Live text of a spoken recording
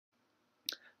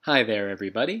Hi there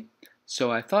everybody.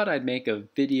 So I thought I'd make a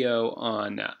video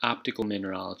on optical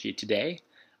mineralogy today.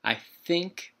 I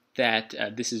think that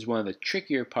this is one of the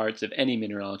trickier parts of any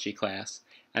mineralogy class,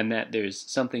 and that there's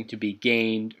something to be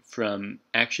gained from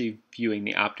actually viewing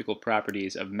the optical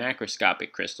properties of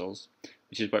macroscopic crystals,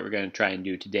 which is what we're going to try and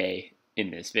do today in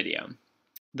this video.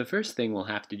 The first thing we'll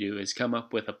have to do is come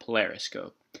up with a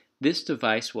polariscope. This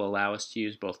device will allow us to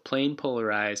use both plane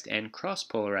polarized and cross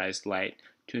polarized light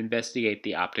to investigate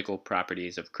the optical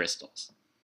properties of crystals.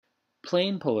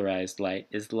 Plane polarized light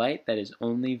is light that is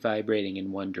only vibrating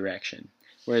in one direction,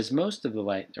 whereas most of the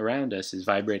light around us is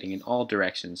vibrating in all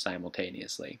directions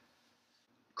simultaneously.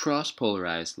 Cross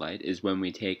polarized light is when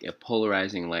we take a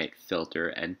polarizing light filter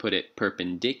and put it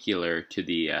perpendicular to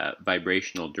the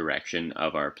vibrational direction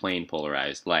of our plane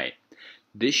polarized light.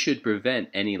 This should prevent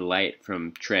any light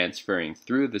from transferring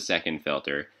through the second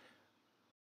filter,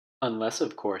 unless,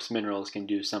 of course, minerals can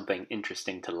do something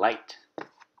interesting to light.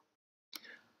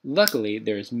 Luckily,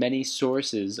 there's many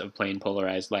sources of plane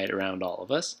polarized light around all of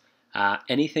us.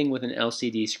 Anything with an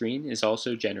LCD screen is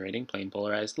also generating plane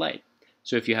polarized light.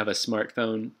 So if you have a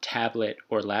smartphone, tablet,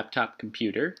 or laptop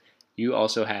computer, you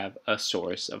also have a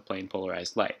source of plane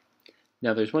polarized light.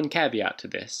 Now there's one caveat to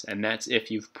this, and that's if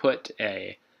you've put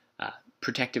a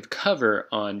protective cover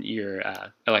on your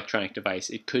electronic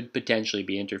device, it could potentially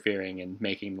be interfering and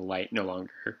making the light no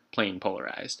longer plane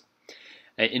polarized.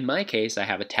 In my case, I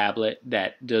have a tablet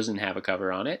that doesn't have a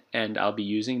cover on it, and I'll be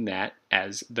using that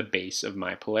as the base of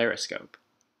my polariscope.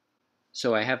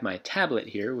 So I have my tablet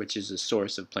here, which is a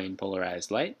source of plane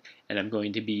polarized light, and I'm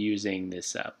going to be using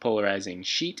this polarizing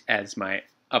sheet as my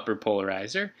upper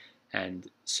polarizer.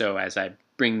 And so as I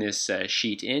bring this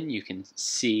sheet in, you can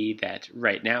see that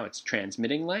right now it's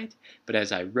transmitting light, but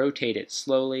as I rotate it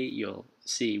slowly, you'll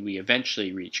see we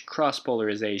eventually reach cross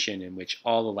polarization, in which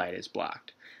all the light is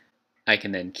blocked. I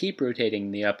can then keep rotating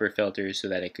the upper filter so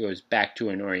that it goes back to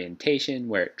an orientation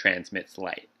where it transmits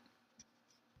light.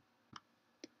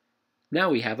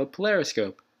 Now we have a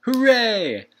polariscope.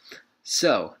 Hooray!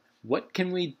 So, what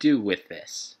can we do with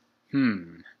this?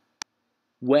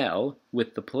 Well,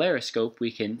 with the polariscope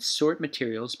we can sort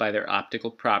materials by their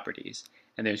optical properties,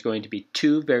 and there's going to be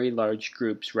two very large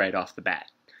groups right off the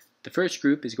bat. The first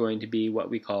group is going to be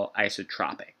what we call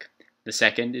isotropic. The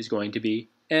second is going to be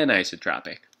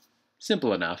anisotropic.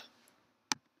 Simple enough.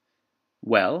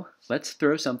 Well, let's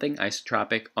throw something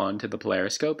isotropic onto the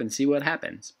polariscope and see what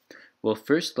happens. We'll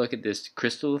first look at this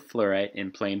crystal of fluorite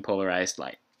in plane polarized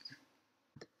light.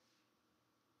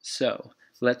 So,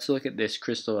 let's look at this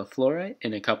crystal of fluorite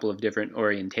in a couple of different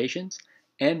orientations,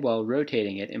 and while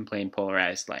rotating it in plane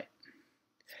polarized light.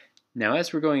 Now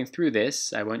as we're going through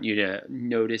this, I want you to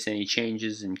notice any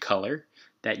changes in color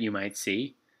that you might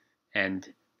see,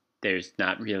 and there's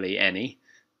not really any.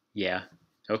 Yeah,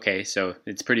 okay, so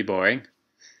it's pretty boring.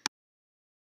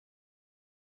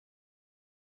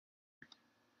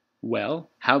 Well,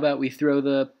 how about we throw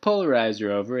the polarizer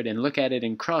over it and look at it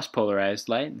in cross-polarized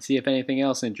light and see if anything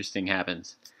else interesting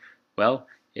happens. Well,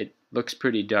 it looks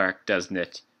pretty dark, doesn't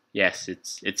it? Yes,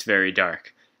 it's very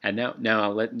dark. And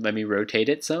now let me rotate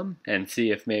it some and see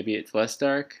if maybe it's less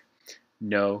dark.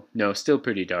 No, still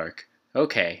pretty dark.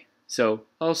 Okay, so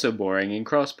also boring in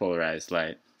cross-polarized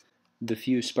light. The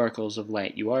few sparkles of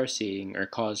light you are seeing are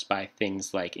caused by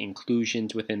things like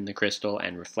inclusions within the crystal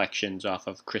and reflections off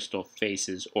of crystal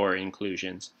faces or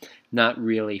inclusions, not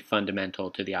really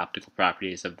fundamental to the optical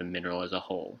properties of the mineral as a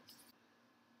whole.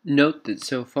 Note that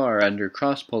so far under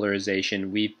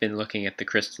cross-polarization we've been looking at the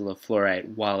crystal of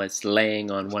fluorite while it's laying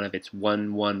on one of its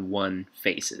 1-1-1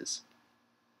 faces.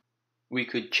 We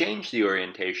could change the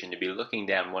orientation to be looking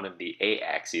down one of the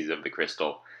A-axes of the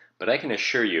crystal, but I can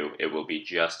assure you it will be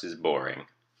just as boring.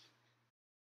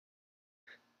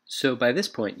 So by this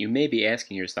point you may be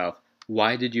asking yourself,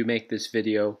 why did you make this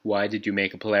video? Why did you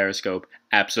make a polariscope?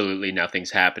 Absolutely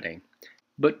nothing's happening.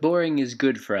 But boring is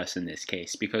good for us in this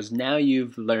case, because now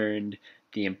you've learned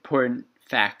the important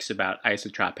facts about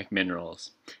isotropic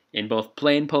minerals. In both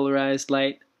plane polarized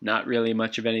light, not really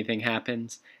much of anything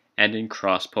happens, and in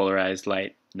cross polarized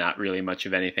light, not really much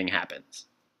of anything happens.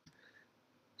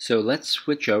 So let's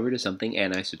switch over to something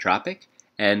anisotropic,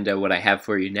 and what I have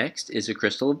for you next is a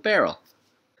crystal of beryl.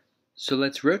 So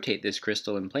let's rotate this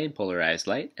crystal in plane polarized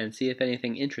light and see if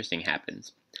anything interesting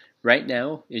happens. Right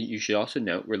now, you should also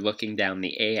note we're looking down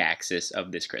the A-axis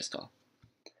of this crystal.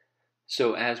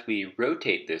 So as we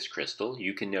rotate this crystal,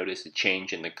 you can notice a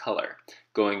change in the color,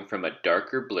 going from a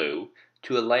darker blue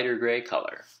to a lighter gray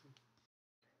color.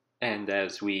 And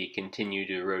as we continue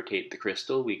to rotate the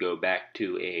crystal, we go back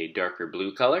to a darker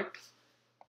blue color.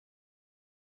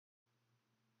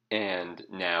 And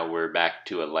now we're back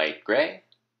to a light gray.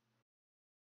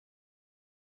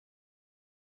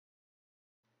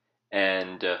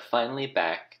 And finally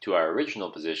back to our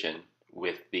original position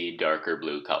with the darker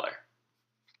blue color.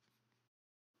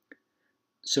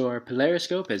 So our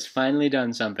polariscope has finally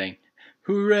done something.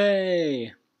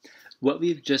 Hooray! What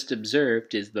we've just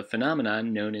observed is the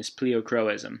phenomenon known as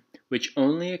pleochroism, which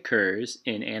only occurs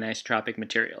in anisotropic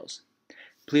materials.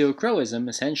 Pleochroism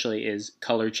essentially is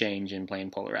color change in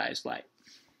plane polarized light.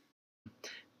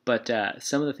 But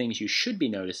some of the things you should be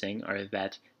noticing are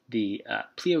that the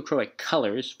pleochroic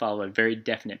colors follow a very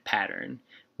definite pattern,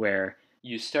 where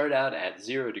you start out at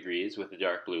 0 degrees with a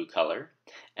dark blue color,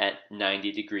 at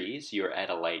 90 degrees you're at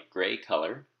a light gray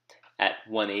color, at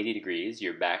 180 degrees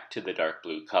you're back to the dark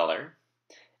blue color,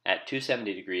 at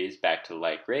 270 degrees back to the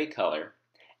light gray color,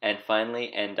 and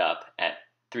finally end up at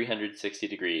 360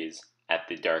 degrees at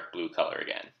the dark blue color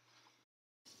again.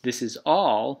 This is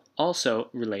all also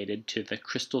related to the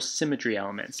crystal symmetry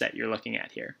elements that you're looking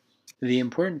at here. The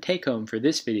important take-home for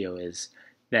this video is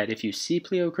that if you see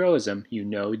pleochroism, you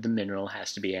know the mineral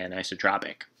has to be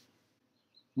anisotropic.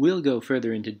 We'll go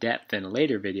further into depth in a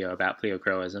later video about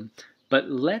pleochroism, but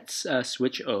let's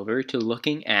switch over to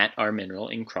looking at our mineral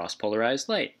in cross-polarized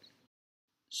light.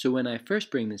 So when I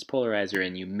first bring this polarizer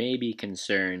in, you may be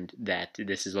concerned that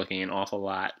this is looking an awful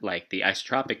lot like the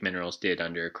isotropic minerals did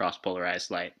under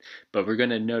cross-polarized light, but we're going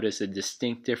to notice a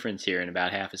distinct difference here in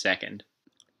about half a second.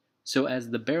 So as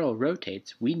the barrel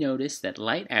rotates, we notice that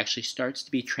light actually starts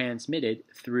to be transmitted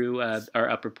through our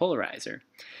upper polarizer.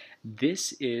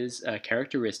 This is a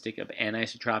characteristic of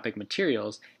anisotropic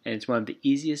materials, and it's one of the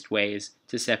easiest ways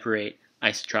to separate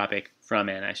isotropic from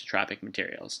anisotropic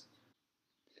materials.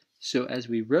 So as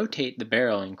we rotate the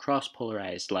barrel in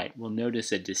cross-polarized light, we'll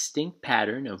notice a distinct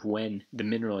pattern of when the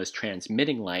mineral is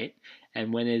transmitting light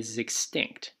and when it is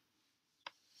extinct.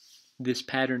 This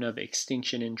pattern of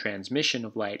extinction and transmission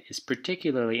of light is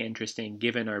particularly interesting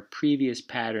given our previous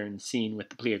pattern seen with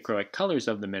the pleochroic colors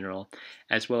of the mineral,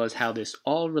 as well as how this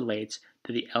all relates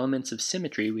to the elements of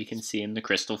symmetry we can see in the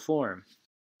crystal form.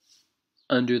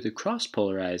 Under the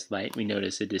cross-polarized light, we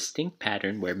notice a distinct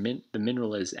pattern where the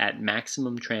mineral is at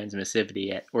maximum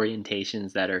transmissivity at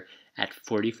orientations that are at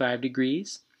 45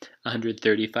 degrees,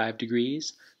 135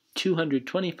 degrees,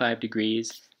 225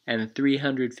 degrees, and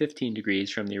 315 degrees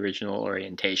from the original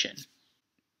orientation.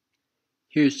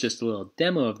 Here's just a little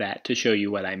demo of that to show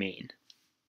you what I mean.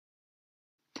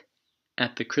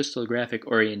 At the crystallographic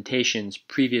orientations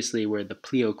previously where the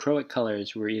pleochroic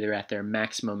colors were either at their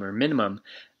maximum or minimum,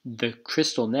 the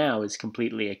crystal now is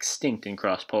completely extinct in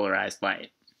cross-polarized light.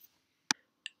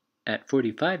 At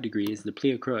 45 degrees, the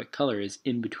pleochroic color is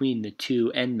in between the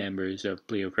two end members of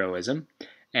pleochroism,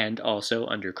 and also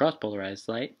under cross-polarized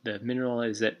light, the mineral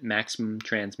is at maximum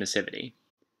transmissivity.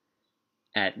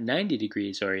 At 90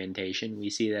 degrees orientation,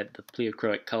 we see that the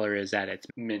pleochroic color is at its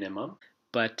minimum,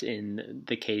 but in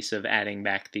the case of adding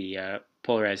back the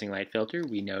polarizing light filter,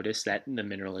 we notice that the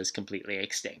mineral is completely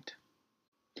extinct.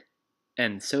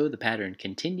 And so the pattern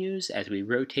continues as we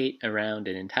rotate around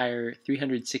an entire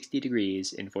 360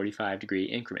 degrees in 45-degree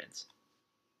increments.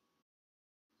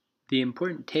 The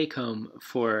important take-home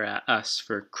for us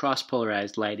for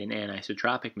cross-polarized light in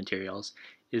anisotropic materials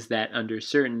is that under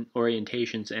certain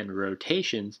orientations and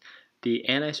rotations, the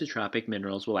anisotropic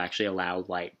minerals will actually allow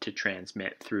light to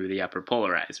transmit through the upper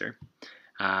polarizer.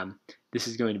 This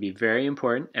is going to be very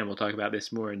important, and we'll talk about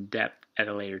this more in depth at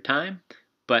a later time,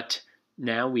 but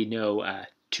now we know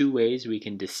two ways we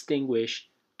can distinguish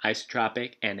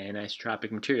isotropic and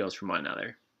anisotropic materials from one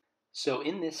another. So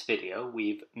in this video,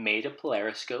 we've made a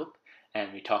polariscope,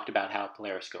 and we talked about how a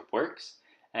polariscope works,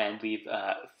 and we've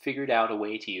figured out a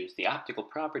way to use the optical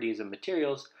properties of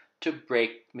materials to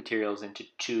break materials into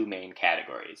two main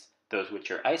categories, those which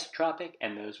are isotropic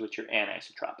and those which are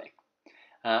anisotropic.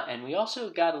 And we also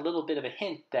got a little bit of a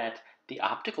hint that the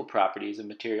optical properties of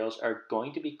materials are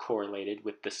going to be correlated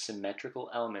with the symmetrical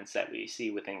elements that we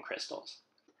see within crystals.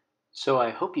 So I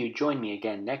hope you join me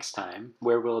again next time,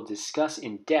 where we'll discuss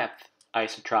in depth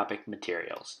isotropic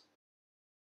materials.